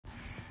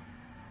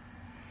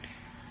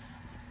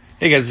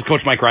Hey guys, this is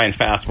Coach Mike Ryan,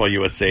 Fastball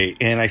USA,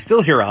 and I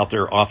still hear out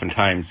there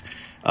oftentimes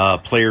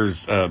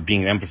players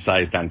being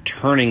emphasized on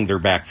turning their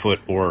back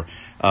foot, or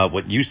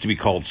what used to be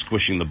called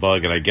squishing the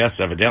bug, and I guess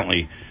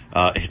evidently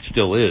it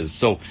still is.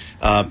 So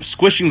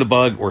squishing the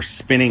bug or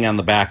spinning on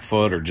the back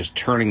foot or just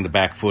turning the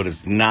back foot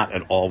is not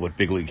at all what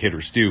big league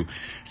hitters do.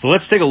 So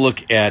let's take a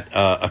look at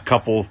a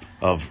couple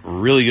of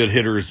really good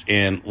hitters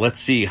and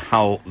let's see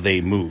how they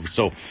move.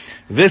 So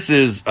this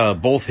is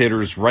both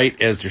hitters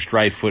right as their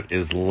stride foot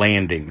is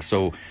landing.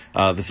 So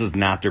this is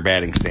not their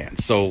batting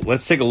stance. So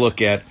let's take a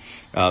look at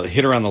the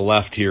hitter on the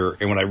left here.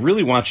 And what I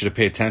really want you to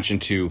pay attention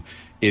to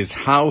is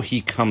how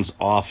he comes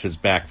off his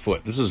back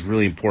foot. This is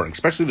really important,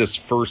 especially this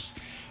first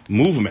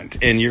movement.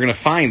 And you're going to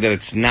find that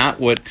it's not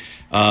what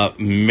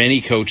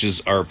many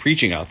coaches are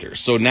preaching out there.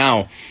 So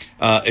now,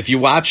 if you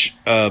watch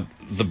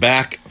the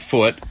back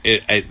foot,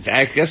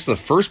 I guess the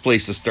first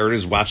place to start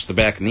is watch the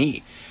back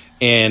knee.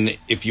 And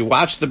if you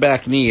watch the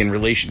back knee in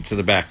relation to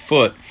the back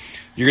foot,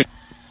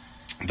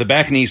 the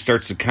back knee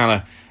starts to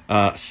kind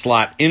of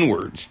slot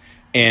inwards.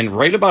 And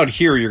right about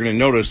here, you're going to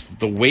notice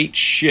the weight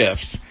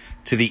shifts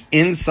to the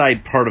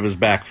inside part of his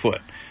back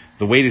foot.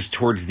 The weight is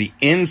towards the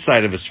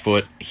inside of his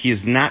foot. He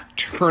is not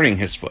turning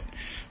his foot.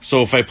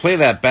 So if I play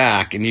that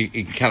back, and you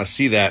can kind of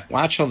see that,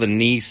 watch how the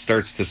knee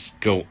starts to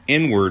go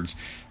inwards.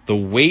 The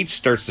weight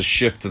starts to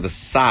shift to the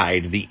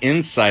side, the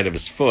inside of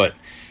his foot.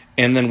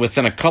 And then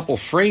within a couple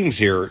frames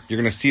here,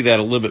 you're going to see that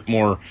a little bit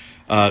more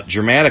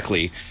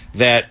dramatically,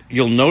 that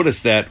you'll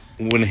notice that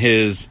when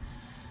his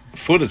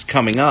foot is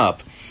coming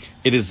up,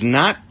 it is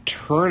not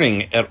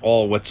turning at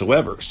all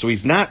whatsoever. So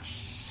he's not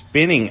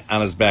spinning on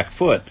his back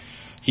foot.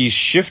 He's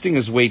shifting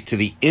his weight to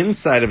the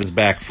inside of his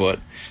back foot.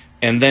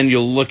 And then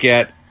you'll look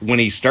at when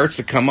he starts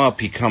to come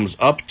up, he comes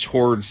up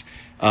towards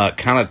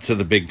kind of to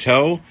the big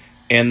toe.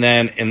 And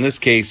then in this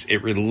case,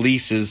 it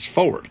releases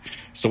forward.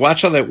 So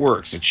watch how that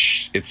works.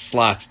 It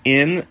slots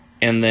in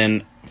and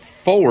then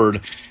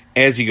forward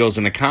as he goes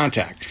into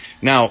contact.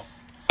 Now,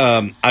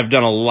 I've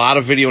done a lot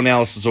of video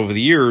analysis over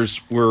the years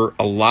where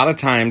a lot of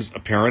times a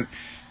parent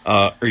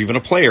or even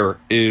a player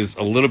is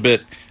a little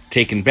bit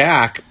taken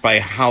back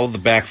by how the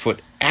back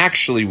foot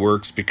actually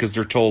works because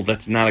they're told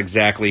that's not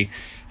exactly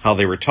how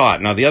they were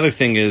taught. Now, the other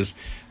thing is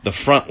the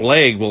front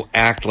leg will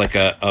act like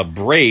a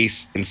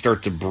brace and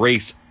start to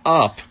brace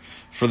up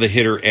for the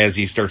hitter as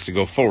he starts to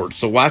go forward.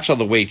 So watch how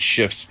the weight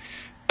shifts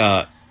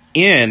in,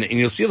 and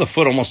you'll see the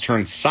foot almost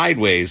turns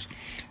sideways,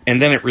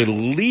 and then it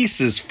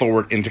releases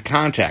forward into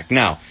contact.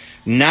 Now,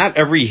 not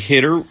every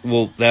hitter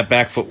that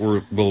back foot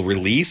will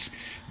release,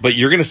 but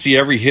you're going to see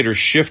every hitter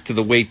shift to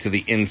the weight to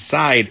the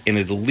inside and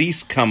at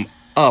least come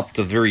up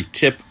to the very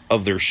tip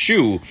of their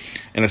shoe,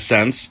 in a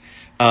sense,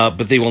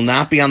 but they will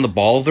not be on the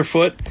ball of their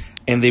foot,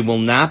 and they will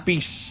not be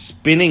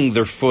spinning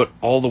their foot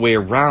all the way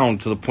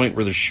around to the point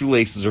where their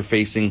shoelaces are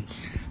facing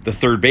the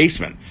third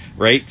baseman,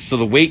 right? So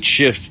the weight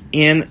shifts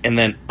in and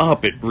then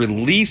up. It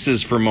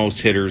releases for most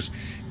hitters,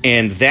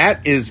 and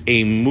that is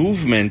a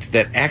movement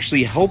that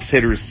actually helps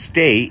hitters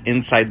stay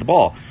inside the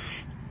ball.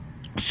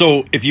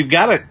 So if you've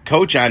got a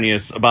coach on you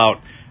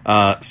about,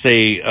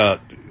 say,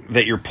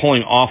 that you're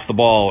pulling off the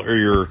ball or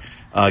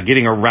you're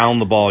getting around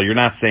the ball, you're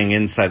not staying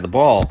inside the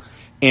ball,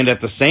 and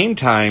at the same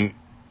time,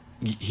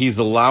 he's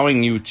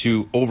allowing you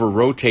to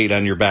over-rotate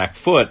on your back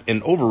foot,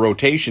 and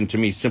over-rotation to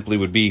me simply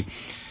would be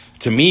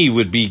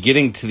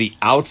getting to the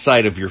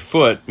outside of your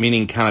foot,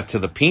 meaning kind of to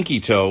the pinky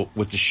toe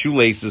with the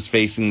shoelaces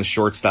facing the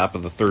shortstop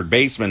of the third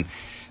baseman.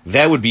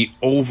 That would be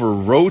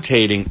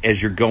over-rotating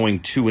as you're going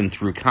to and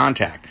through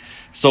contact.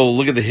 So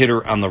look at the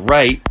hitter on the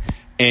right,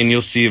 and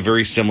you'll see a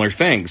very similar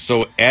thing.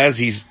 So as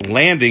he's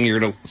landing,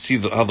 you're going to see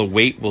how the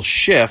weight will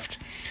shift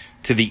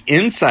to the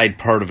inside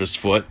part of his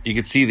foot. You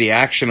can see the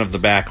action of the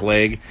back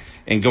leg.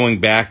 And going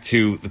back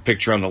to the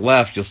picture on the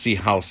left, you'll see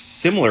how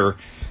similar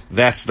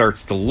that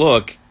starts to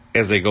look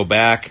as I go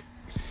back.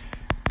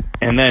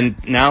 And then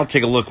now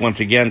take a look once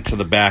again to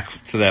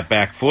that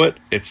back foot.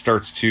 It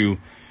starts to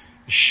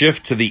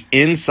shift to the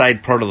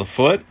inside part of the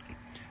foot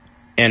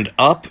and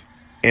up,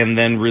 and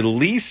then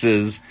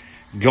releases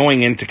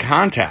going into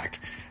contact.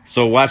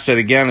 So watch that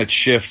again. It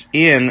shifts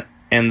in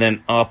and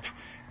then up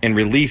and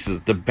releases.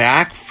 The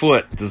back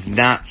foot does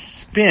not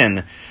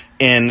spin.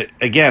 And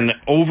again,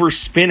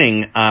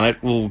 overspinning on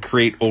it will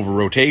create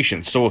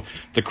over-rotation. So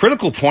the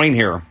critical point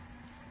here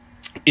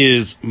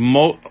is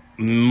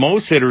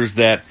most hitters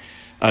that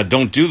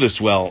don't do this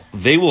well,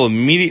 they will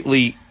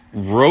immediately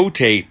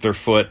rotate their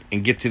foot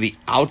and get to the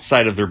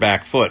outside of their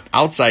back foot.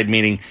 Outside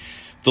meaning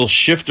they'll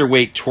shift their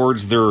weight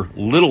towards their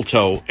little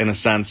toe, in a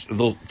sense.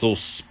 They'll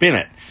spin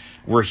it.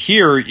 Where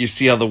here, you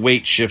see how the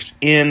weight shifts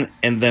in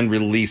and then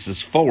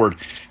releases forward.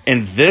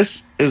 And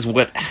this is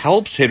what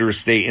helps hitters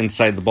stay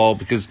inside the ball,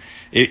 because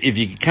if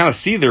you can kind of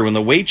see there, when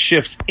the weight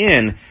shifts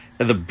in,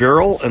 the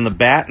barrel and the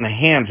bat and the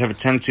hands have a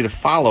tendency to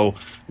follow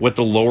what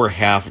the lower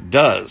half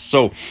does.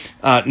 So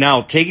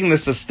now taking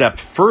this a step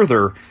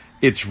further,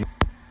 it's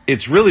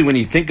really, when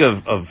you think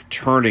of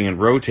turning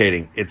and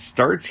rotating, it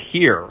starts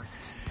here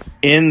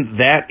in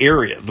that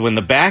area. When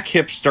the back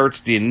hip starts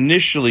to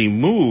initially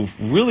move,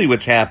 really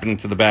what's happening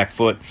to the back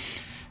foot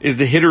is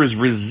the hitter is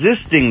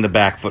resisting the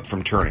back foot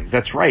from turning.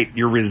 That's right.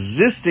 You're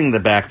resisting the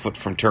back foot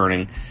from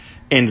turning,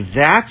 and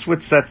that's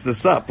what sets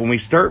this up. When we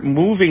start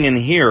moving in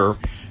here,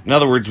 in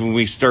other words, when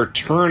we start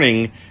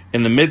turning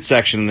in the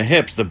midsection and the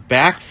hips, the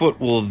back foot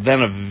will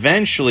then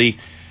eventually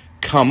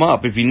come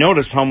up. If you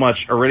notice how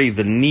much already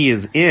the knee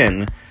is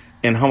in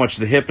and how much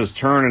the hip is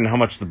turned and how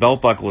much the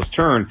belt buckle is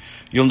turned,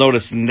 you'll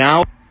notice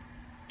now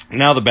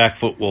the back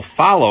foot will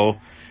follow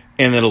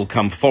and it'll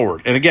come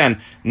forward. And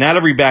again, not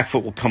every back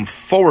foot will come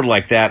forward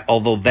like that,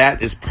 although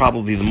that is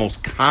probably the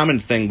most common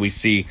thing we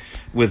see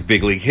with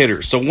big league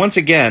hitters. So once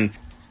again,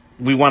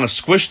 we want to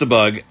squish the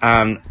bug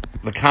on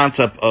the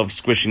concept of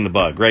squishing the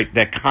bug, right?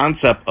 That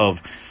concept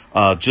of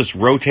just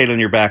rotate on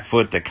your back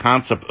foot, the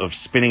concept of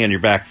spinning on your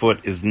back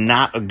foot is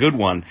not a good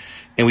one,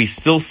 and we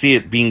still see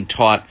it being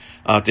taught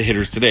to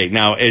hitters today.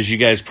 Now, as you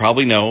guys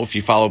probably know, if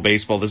you follow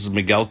baseball, this is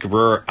Miguel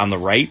Cabrera on the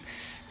right.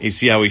 You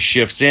see how he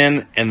shifts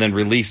in and then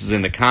releases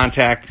into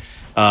contact.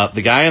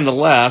 The guy on the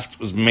left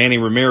was Manny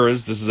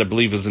Ramirez. This is, I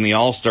believe, in the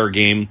All-Star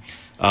game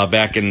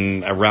back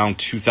in around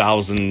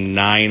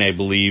 2009, I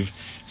believe.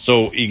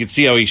 So you can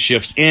see how he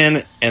shifts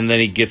in and then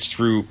he gets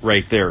through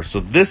right there. So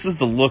this is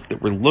the look that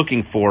we're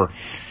looking for.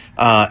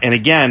 And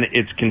again,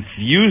 it's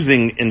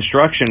confusing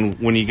instruction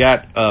when you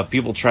got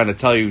people trying to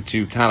tell you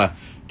to kind of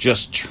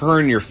just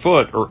turn your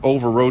foot or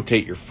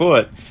over-rotate your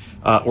foot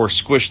or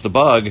squish the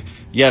bug,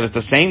 yet at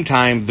the same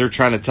time, they're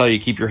trying to tell you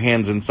keep your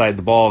hands inside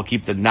the ball,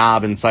 keep the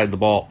knob inside the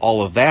ball,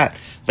 all of that.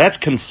 That's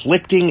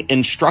conflicting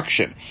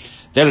instruction.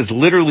 That is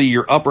literally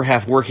your upper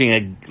half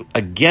working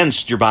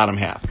against your bottom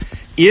half.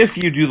 If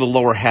you do the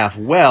lower half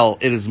well,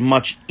 it is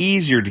much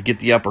easier to get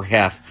the upper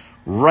half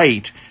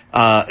right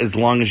as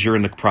long as you're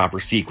in the proper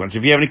sequence.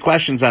 If you have any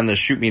questions on this,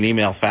 shoot me an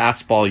email,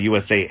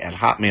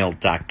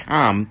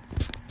 fastballusa@hotmail.com,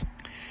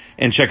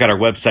 and check out our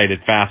website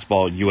at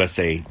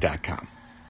fastballusa.com.